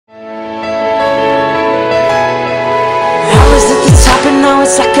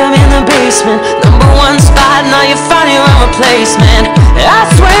basement. #1 spot, now you found your own replacement. I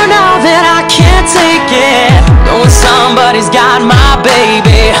swear now that I can't take it, knowing somebody's got my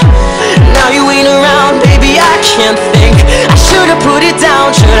baby. Now you ain't around, baby, I can't think. I should've put it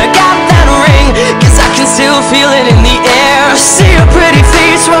down, should've got that ring, 'cause I can still feel it in the air. See your pretty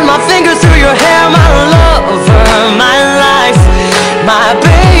face, run my fingers through your hair. My lover, my life, my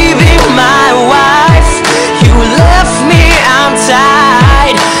baby, my wife. You left me, I'm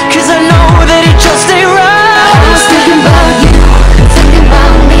tied, 'cause I know that it just ain't right. I was thinking about you, thinking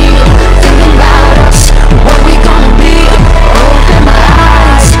about me, thinking about us, what we gonna be. Open my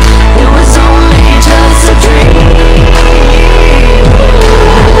eyes, it was only just a dream.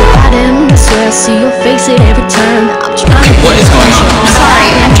 I didn't miss you, I see your face at every turn. I'm trying to. What is going on? I'm sorry,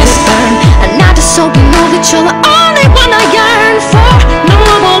 I'm just burned, and I just hope you know that you're the only one I yearn for. No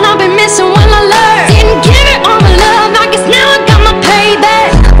one I've been missing when I learned. Didn't give it all my love, I guess now I got my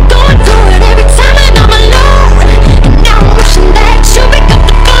payback. Going through it every time that I'm alone, and now I'm wishing that you pick up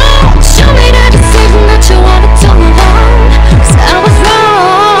the phone. Show me the decision that you wanted to move on, 'cause I was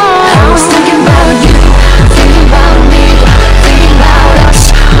wrong. I was thinking about you, thinking about me, thinking about us,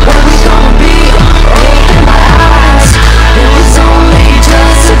 what we gonna be. Open my eyes, it was only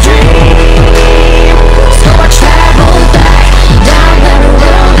just a dream. So I traveled back down that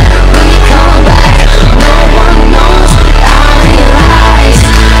road. When you come back, no one knows. I realized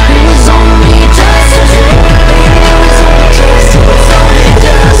it was only just a dream. It was only just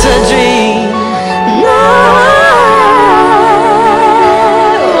a dream. No.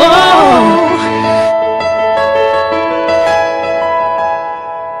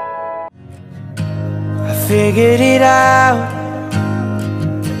 I figured it out.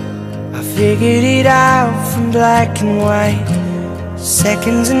 I figured it out from black and white,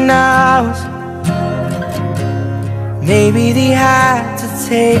 seconds and hours. Maybe they had to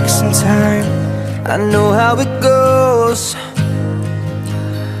take some time. I know how it goes.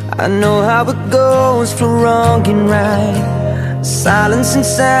 I know how it goes for wrong and right. Silence and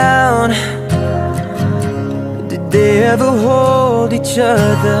sound. Did they ever hold each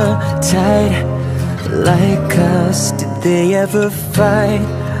other tight like us? Did they ever fight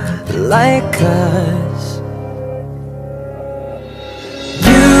like us?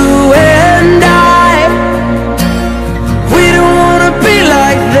 You and I, we don't wanna be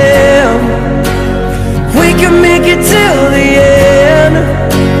like them. We can make it till the end.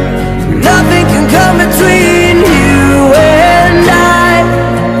 Nothing can come between you and I,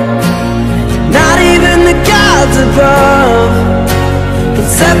 not even the gods above can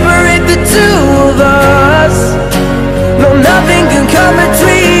separate the two of us. No, nothing can come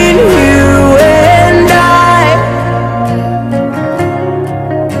between you and I.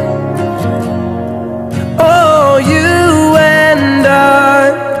 Oh, you and I.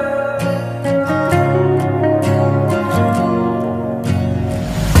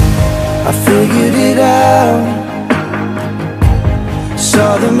 I figured it out.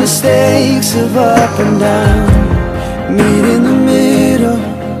 Saw the mistakes of up and down. Meet in the middle.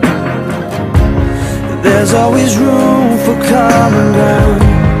 There's always room for common ground.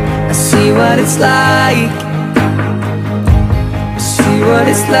 I see what it's like. I see what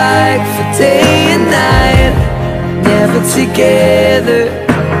it's like for day and night, never together.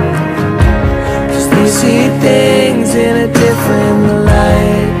 'Cause they see things in a different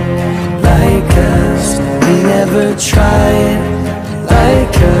light. Like us, they never tried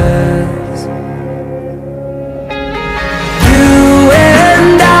like us. You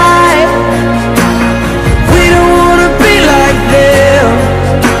and I, we don't wanna be like them.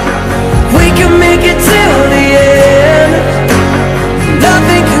 We can make it till the end.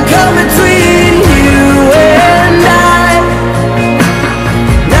 Nothing can come between you and I,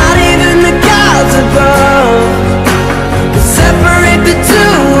 not even the gods above can separate the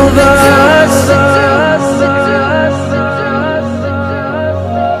two of us.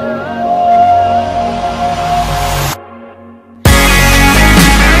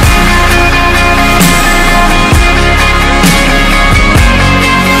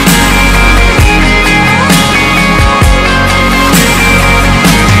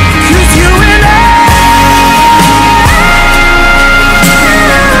 You and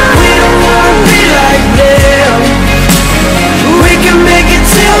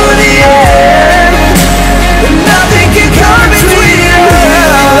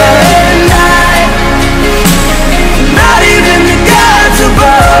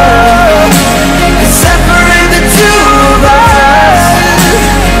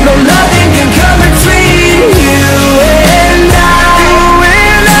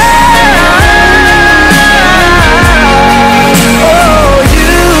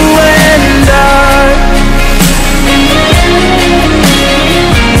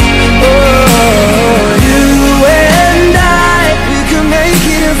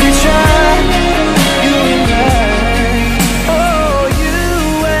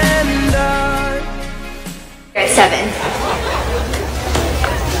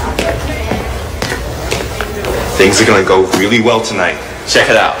Things are gonna go really well tonight. Check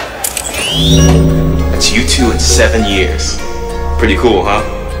it out. That's you two in 7 years. Pretty cool, huh?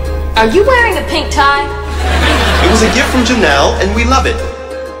 Are you wearing a pink tie? It was a gift from Janelle, and we love it.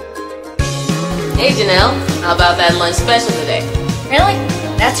 Hey Janelle, how about that lunch special today? Really?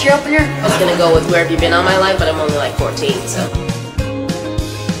 That's your opener? I was gonna go with Where Have You Been All My Life, but I'm only like 14, so.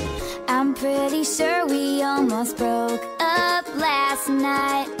 I'm pretty sure we almost broke up last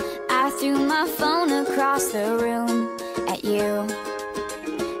night. I threw my phone across the room at you.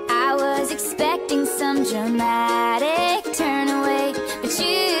 I was expecting some dramatic turn away, but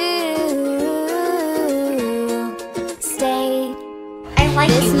you stayed. I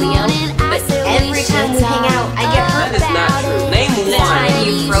like you, Leo, but every time we hang out, I get hurt. That is not true. Name The one. time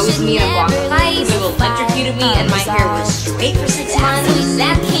you froze me in a block of ice, you electrocuted me, and my hair was straight for 6 months. It was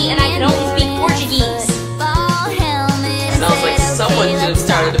zappy, and I could only speak Portuguese. Sounds like someone should have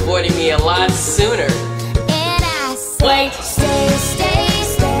started avoiding me a lot sooner. Wait.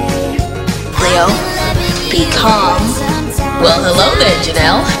 Leo, be calm. Well, hello there,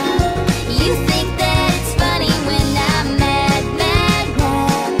 Janelle.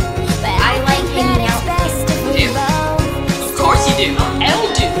 I like hanging out with you. Of course you do. I'll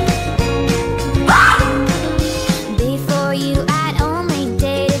do. Before you, I'd only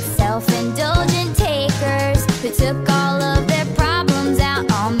dated self-indulgent takers who took all of their problems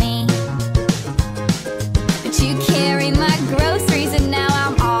out on me. But you carry my groceries and now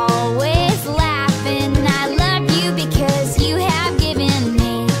I'm always laughing. I love you because you have given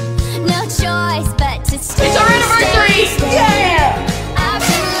me no choice but to stay. It's our anniversary! Yeah! I've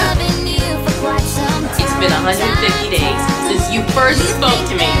been loving you for quite some time. It's been 150 days since you first spoke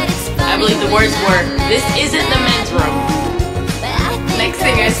to me. I believe the words were, "This isn't the men's room." Next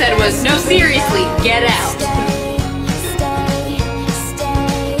thing I said was, "No, seriously, get out."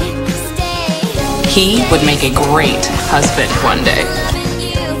 He would make a great husband one day.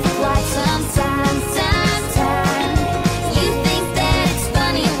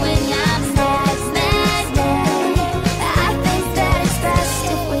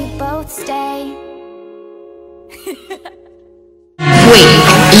 Wait,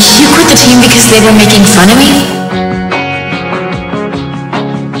 you quit the team because they were making fun of me?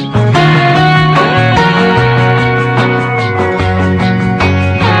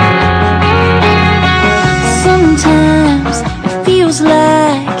 Sometimes it feels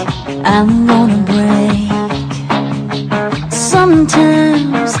like I'm gonna break.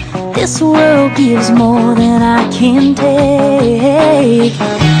 Sometimes this world gives more than I can take.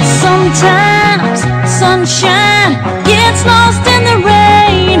 Sometimes sunshine gets lost in the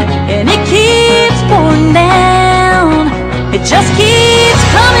rain, and it keeps pouring down. It just keeps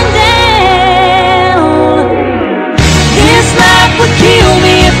coming down. This life would kill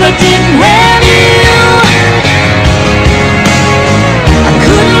me if I didn't have you. I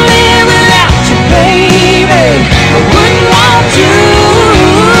couldn't live without you, baby. I wouldn't want to.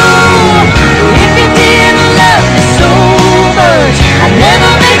 If you didn't love me so much, I'd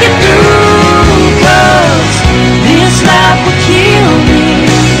never make it through. 'Cause this life would kill me.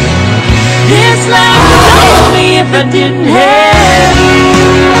 This life would kill me if I didn't have you.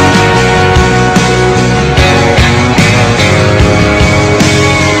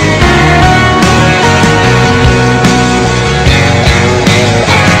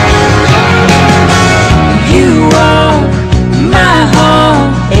 You are my heart,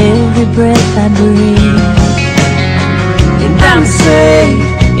 every breath I breathe. And I'm safe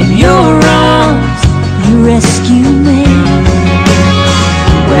in your arms, you rescue me.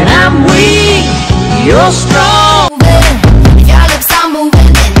 When I'm weak, you're strong. If your lips are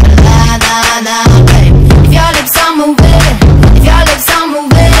moving, then la la la, babe. If your lips are moving, if your lips are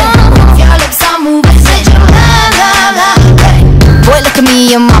moving, if your lips are moving, say la la la, babe. Boy, look at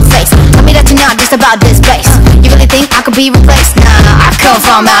me in my face. Tell me that you're not just about this place. You really think I could be replaced? Nah, I come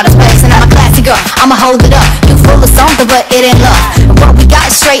from outer space, and I'm a classy girl. I'ma hold it up. You full of something, but it ain't love. And what we got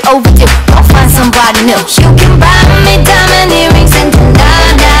is straight overdue. I'll find somebody new. You can buy me diamond earrings and na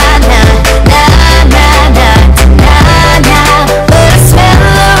na na na na na na na. But I smell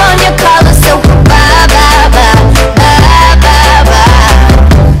her on your collar, so bye bye bye bye bye bye.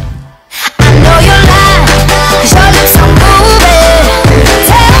 I know you're lying, 'cause your lips are moving.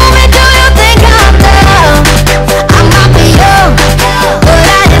 Tell me, do you think I'm dumb? I might be young, but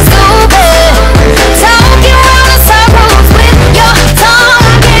I ain't stupid. Talking around the circles with your tongue.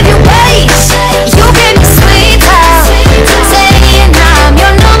 I give you ways, you give me sweet time. Saying I'm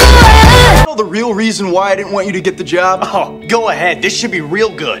your number one. You know the real reason why I didn't want you to get the job? Oh, go ahead. This should be real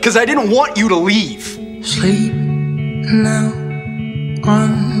good. Because I didn't want you to leave. Sleep now.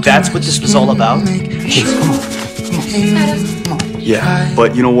 That's what this was all about? Yeah,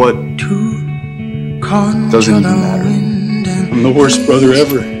 but you know what? Doesn't even matter. I'm the worst brother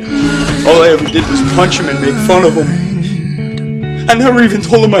ever. All I ever did was punch him and make fun of him. I never even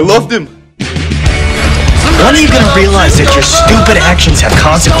told him I loved him. When are you gonna realize that your stupid actions have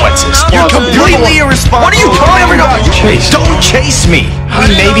consequences? You're completely irresponsible. What are you talking about? Don't chase me.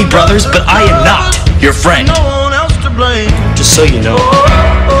 We may be brothers, but I am not your friend. Just so you know,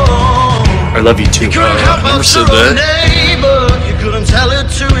 I love you too. I never said that.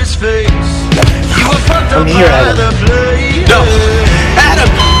 I'm here, Adam. No, Adam,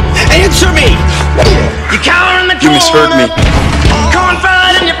 answer me. You misheard me.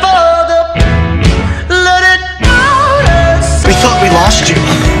 We thought we lost you.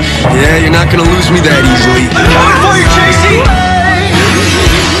 Yeah, you're not gonna lose me that easily.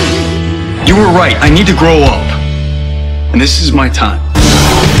 You were right. I need to grow up. And this is my time.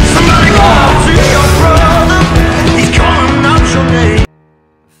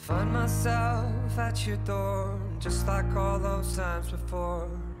 Find myself at your door, just like all those times before.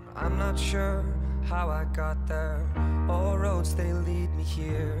 I'm not sure how I got there. All roads, they lead me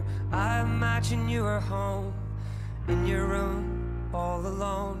here. I imagine you are home, in your room, all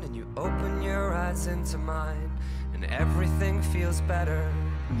alone, and you open your eyes into mine, and everything feels better.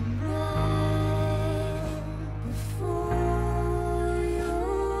 Before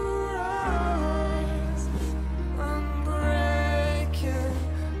your eyes, I'm breaking,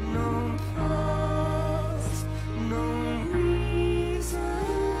 no pause, no reasons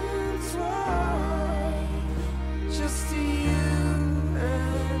why, just you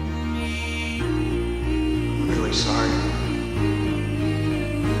and me. I'm really sorry.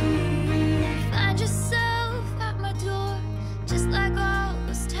 Find yourself at my door, just like all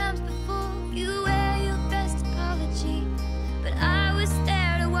those times before. You wear your best apology, but I was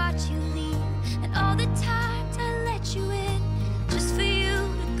there to watch you leave, and all the times I let you in, just for you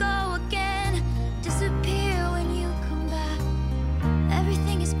to go again, disappear when you come back.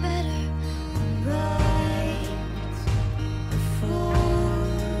 Everything is better, right before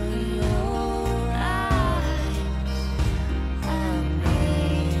your eyes. I'm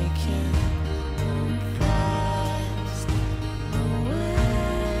making them fast,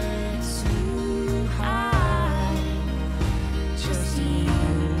 nowhere to hide, just you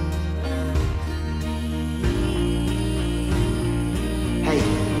and me. Hey,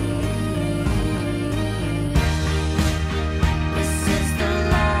 This is the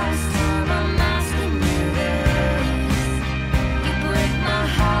last time I'm asking you this. You break my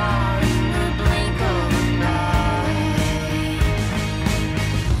heart in the blink of an eye.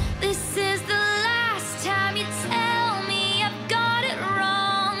 This is the last time you tell me I've got it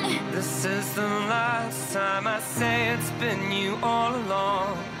wrong. This is the last time I say it's been you all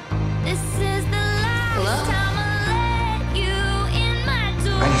along. This is the last time I let you in my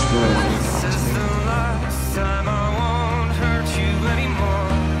door. This is the last time I won't hurt you anymore.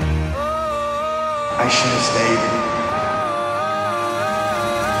 I should have stayed.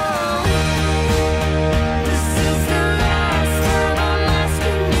 This is the last time I'm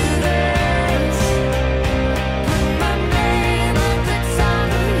asking you this. Put my name at the top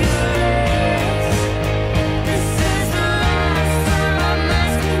of your list. This is the last time I'm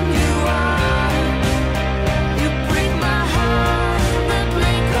asking you why. You break my heart in the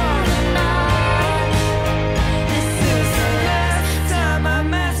blink of an eye. This is the last time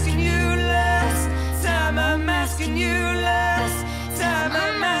I'm asking you, last time I'm asking you, last time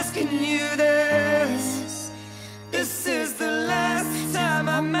I'm asking you this. This is the last time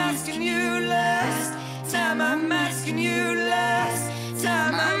I'm asking you, last time I'm asking you, last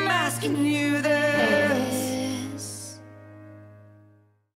time I'm asking you.